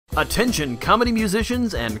Attention comedy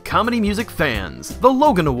musicians and comedy music fans! The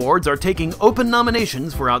Logan Awards are taking open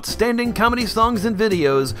nominations for outstanding comedy songs and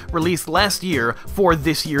videos released last year for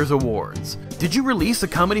this year's awards. Did you release a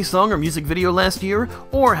comedy song or music video last year,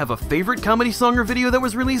 or have a favorite comedy song or video that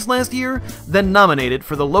was released last year? Then nominate it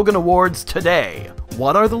for the Logan Awards today.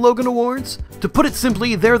 What are the Logan Awards? To put it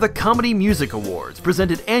simply, they're the Comedy Music Awards,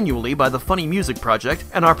 presented annually by the Funny Music Project,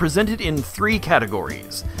 and are presented in 3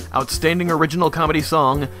 categories: Outstanding Original Comedy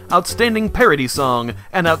Song, Outstanding Parody Song,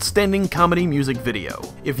 and Outstanding Comedy Music Video.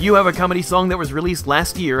 If you have a comedy song that was released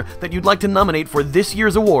last year that you'd like to nominate for this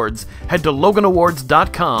year's awards, head to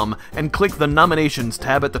LoganAwards.com and click the Nominations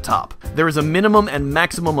tab at the top. There is a minimum and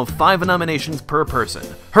maximum of 5 nominations per person.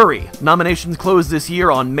 Hurry! Nominations close this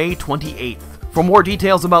year on May 28th. For more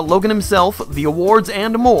details about Logan himself, the awards,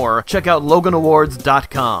 and more, check out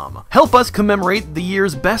LoganAwards.com. Help us commemorate the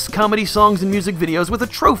year's best comedy songs and music videos with a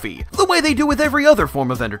trophy, the way they do with every other form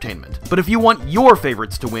of entertainment. But if you want your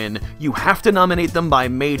favorites to win, you have to nominate them by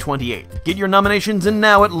May 28th. Get your nominations in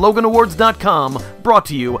now at LoganAwards.com, brought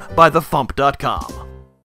to you by TheFump.com.